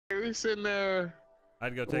be sitting there. I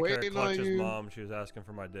had to go take care of Waiting on Clutch's you. mom. She was asking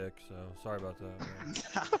for my dick, so sorry about that. Man.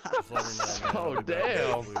 Just let her know, man. Oh, I'll be back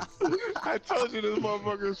damn. next week. I told you this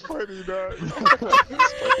motherfucker's funny, dog.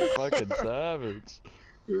 Fucking savage.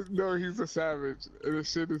 No, he's a savage. And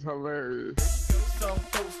this shit is hilarious. Some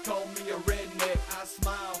folks call me a redneck. I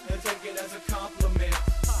smile and take it as a compliment.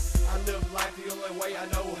 I live life the only way I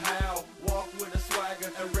know how. Walk with a swagger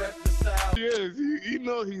and rep the South. He is. You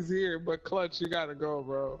know he's here, but Clutch, you gotta go,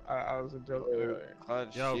 bro. I was a joke earlier.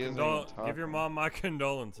 Yo, give your mom my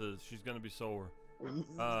condolences. She's gonna be sore.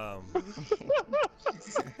 I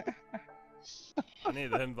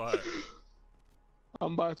need the invite.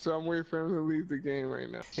 I'm waiting for him to leave the game right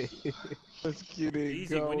now. Let's get it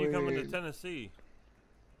Easy, going. when you coming to Tennessee?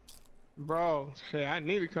 Bro, shit, I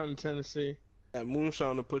need to come to Tennessee. That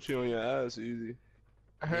moonshine to put you on your ass easy.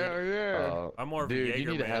 Hell yeah. I'm more of a Dude, Jaeger, you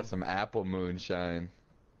need to man. have some apple moonshine.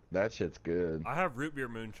 That shit's good. I have root beer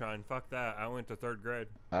moonshine. Fuck that. I went to 3rd grade.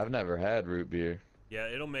 I've never had root beer. Yeah,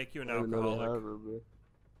 it'll make you an I didn't know they alcoholic. had root beer.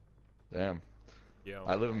 Damn. Yeah.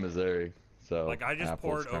 I live in Missouri, so Like I just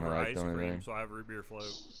apple's poured kinda over like ice the only cream, thing. so I have root beer float.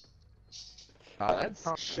 Oh, that's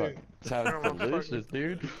Oh, shit. sounds delicious,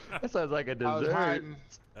 dude. That sounds like a I was dessert. hiding.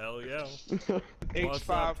 Hell yeah. H5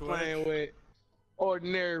 up, playing Twitch? with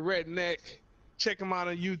Ordinary Redneck. Check him out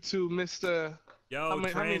on YouTube, Mr. Yo, How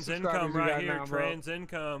many trans subscribers income you right got here. now, bro? Trans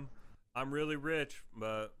income. I'm really rich,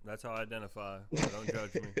 but that's how I identify. So don't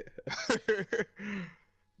judge me.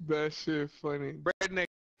 That shit funny. Redneck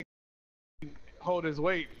hold his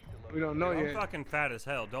weight. We don't know I'm yet. fucking fat as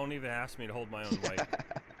hell. Don't even ask me to hold my own weight.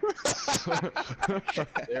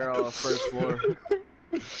 They're on first floor.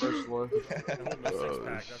 First floor. I hold my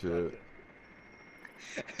six-pack, that's shit.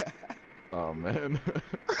 about Oh man.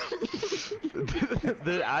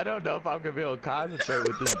 Dude, I don't know if I'm gonna be able to concentrate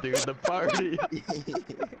with this dude in the party.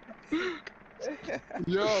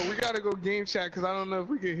 Yo, we gotta go game chat because I don't know if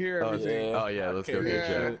we can hear Oh, everything. oh yeah, let's go Yeah. get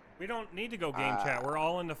chat. We don't need to go game chat. We're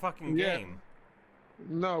all in the fucking Yeah. game.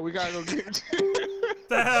 No, we gotta go game chat. What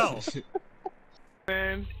the hell?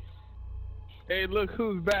 Man. Hey, look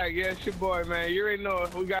who's back. Yeah, it's your boy, man. You already know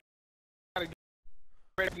we got a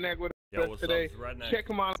Redneck with Yo, us what's today. up, Redneck? Check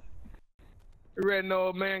him out. You already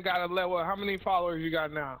know, man. Got a level. How many followers you got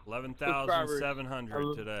now?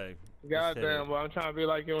 11,700 today. Goddamn, boy. I'm trying to be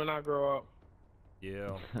like you when I grow up.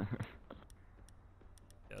 Yeah. Yeah,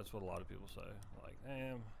 that's what a lot of people say. Like,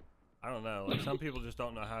 damn. I don't know. Like, some people just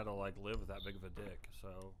don't know how to, like, live with that big of a dick.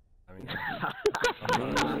 So, I mean,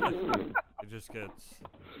 sometimes it just gets,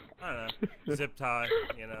 I don't know, zip tie,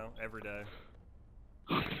 you know, every day.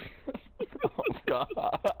 Oh god.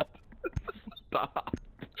 Stop.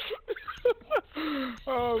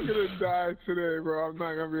 Oh, I'm gonna die today, bro. I'm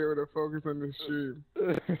not gonna be able to focus on this stream.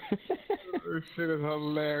 This shit is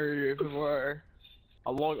hilarious, boy.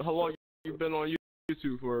 How long you been on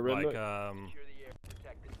YouTube for, Redneck? Like,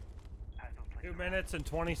 2 minutes and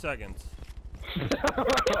 20 seconds. What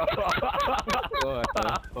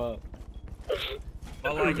the fuck?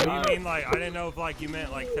 But, like, if you mean, like, I didn't know if, like, you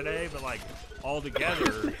meant, like, today, but, like, all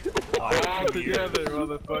together. Like, All 2 years. together,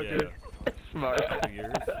 motherfucker. Yeah. Smart. 2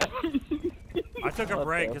 years. I took a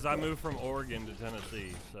break because I moved from Oregon to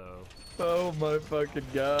Tennessee, so. Oh my fucking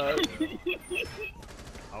god.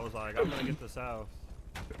 I was like, I'm gonna get the South.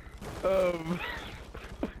 Um.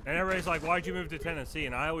 And everybody's like, why'd you move to Tennessee?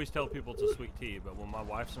 And I always tell people it's a sweet tea, but when my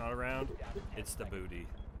wife's not around, it's the booty.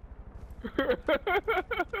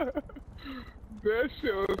 That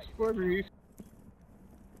shit was funny.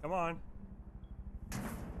 Come on.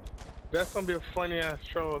 That's gonna be a funny ass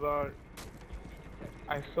troll, dog.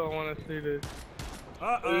 I still wanna see this.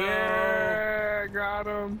 Uh-oh. Yeah, got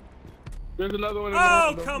him. There's another one in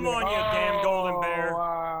Oh, the come on, you damn golden bear.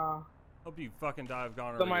 Wow. Hope you fucking die of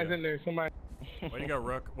gonorrhea. Somebody's in there, somebody. Way to go,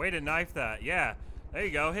 Rook. Way to knife that. Yeah. There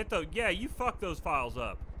you go. Hit the. Yeah, you fuck those files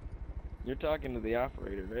up. You're talking to the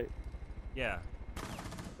operator, right? Yeah.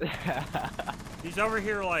 He's over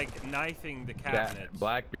here, like, knifing the cabinets.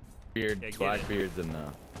 Blackbeard, Yeah, get Blackbeard's in the.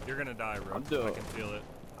 You're gonna die, Rook. I'm doing I can feel it.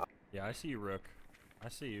 Yeah, I see you, Rook. I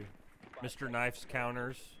see you. Mr. Knife's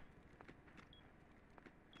counters.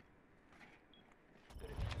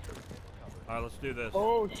 Alright, let's do this.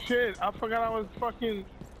 Oh shit, I forgot I was fucking.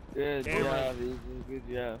 Good Cameron. job, Easy.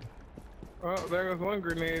 Good job. Oh, there was one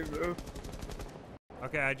grenade.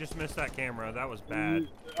 Okay, I just missed that camera. That was bad.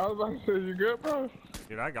 I was about to say, you good, bro?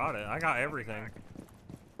 Dude, I got it. I got everything.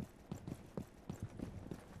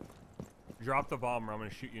 Drop the bomb or I'm gonna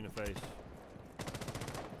shoot you in the face.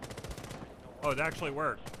 Oh, it actually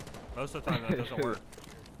worked. Most of the time that doesn't work.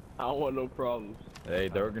 I don't want no problems. Hey,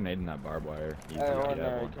 they're grenading that barbed wire. Easy, Hey, you have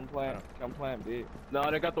Ordinary, one. come plant, bitch. No,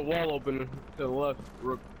 they got the wall open to the left.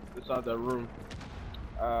 Rook. inside that room.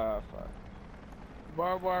 Fuck.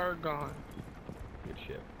 Barbed wire gone. Good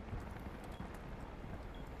shit.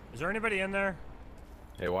 Is there anybody in there?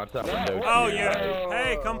 Hey, watch that window. Oh, too, yeah. guys.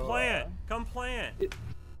 Hey, come plant. Come plant.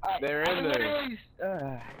 They're in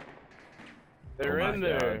there. They're Oh my in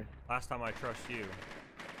there. Last time I trust you.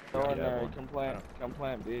 Go in Yeah, there, one. come plant,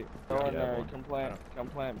 bitch. Go in Yeah, there, one. come plant,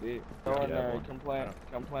 bitch. Go in Yeah, there, one.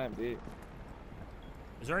 come plant, bitch.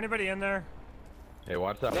 Is there anybody in there? Hey,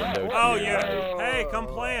 watch that window. Oh, too, yeah. guys. Hey, come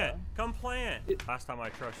plant. Come plant. Last time I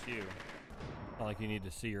trust you. Not like you need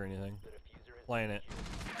to see or anything. Plant it.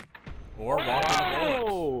 Or walk into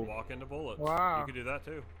bullets. Walk into bullets. Wow. You could do that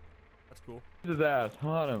too. That's cool. His ass.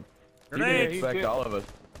 On him. He Grenade. didn't expect all of us.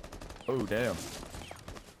 Oh, damn.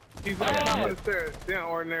 He's like, I'm gonna stare. Damn,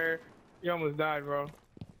 ordinary. You almost died, bro.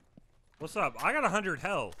 What's up? I got 100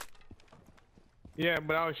 health. Yeah,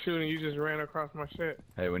 but I was shooting. You just ran across my shit.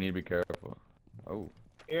 Hey, we need to be careful. Oh.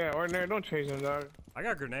 Yeah, ordinary. Don't change them, dog. I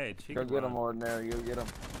got grenades. He Go can get run. him, ordinary. Go get him.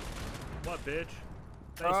 What, bitch?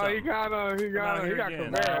 Say Oh, something. he got him. He got out him. He here got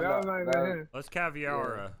again. Cabrera. That was not even him. Let's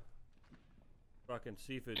caviar fucking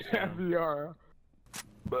seafood. Caviar.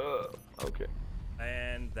 Okay.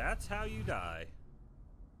 And that's how you die.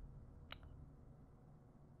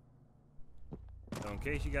 So in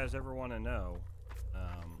case you guys ever want to know,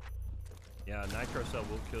 yeah, nitro cell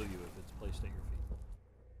will kill you if it's placed at your feet.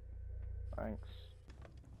 Thanks.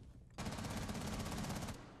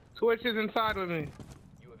 Twitch is inside with me.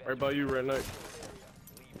 Right by you, Red Knight.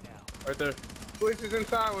 Right there. Twitch is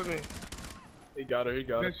inside with me. He got her. He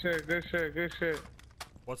got her. Good shit, good shit, good shit.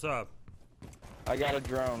 What's up? I got a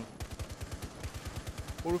drone.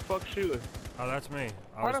 Who the fuck shooting? Oh, that's me.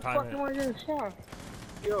 I Why was the fuck timing am it. I getting shot?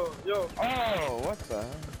 Yo. Oh, what the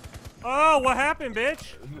hell? Oh, what happened,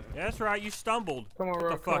 bitch? Yeah, that's right. You stumbled. Come on, Get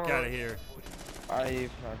bro. the fuck out of here. Are you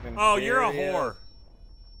fucking Oh, you're a serious? whore.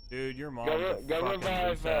 Dude, your mom's a Go fucking revive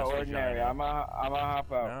loose-ass ordinary. vagina. I'm a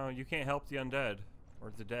hop out. No, you can't help the undead.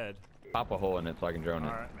 Or the dead. Pop a hole in it so I can drone it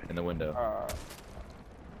Alright. in the window. Hi,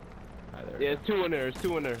 there we Yeah, go. it's two in there. It's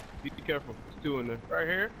two in there. Be careful. It's two in there. Right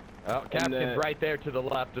here? Oh, Captain's right there to the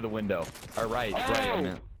left of the window. Or right, right. I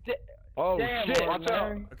meant. Oh Damn, shit! Watch out!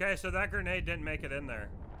 ordinary. Okay, so that grenade didn't make it in there.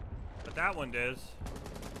 But that one does.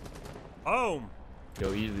 Boom!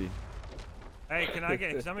 Go easy. Hey,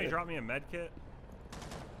 can somebody drop me a med kit?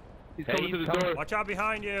 He's Hey, coming to he's the coming. door. Watch out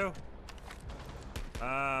behind you!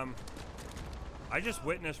 I just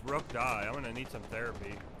witnessed Rook die. I'm gonna need some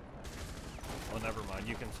therapy. Well, never mind.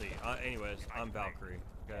 You can see. Anyways, I'm Valkyrie.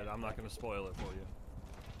 Okay, I'm not gonna spoil it for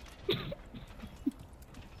you.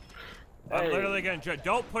 I'm Hey. literally gonna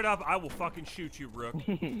don't put up. I will fucking shoot you, Rook.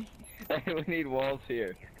 Hey, we need walls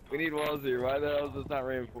here. We need walls here. Why the hell is this not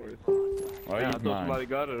reinforced? Oh, I he's thought mine. somebody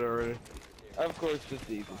got it already. Of course, it's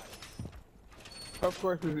easy. Of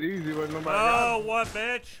course, it's easy, but nobody Oh, what,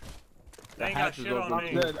 bitch? They ain't got hatch is shit on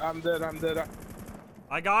open. me. I'm dead.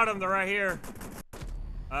 I got them. They're right here.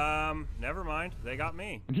 Never mind. They got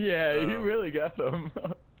me. Yeah, you really got them.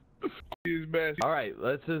 He's best. All right,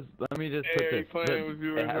 let me just Hey, put are you this. playing with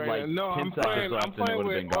viewers It had right like now? No, 10 I'm seconds playing. left I'm and it playing would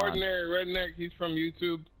have with been gone. ordinary redneck. He's from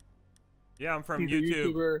YouTube. Yeah, I'm from He's a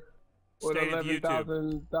YouTube. YouTuber with State of YouTube.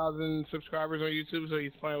 11,000 subscribers on YouTube, so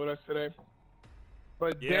he's playing with us today.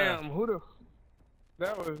 But Yeah. damn, who the?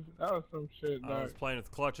 That was some shit, I dog. was playing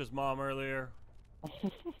with Clutch's mom earlier.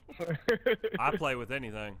 I play with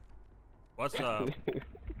anything. What's up?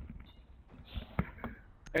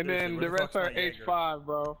 And Seriously, then where the the rest fuck's are my Jaeger? H5,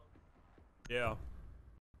 bro. Yeah.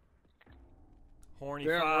 Horny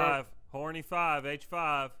Damn, 5. Horny 5.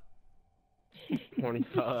 H5.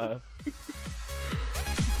 25.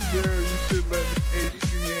 Yeah, you should let the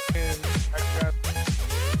HCN. I got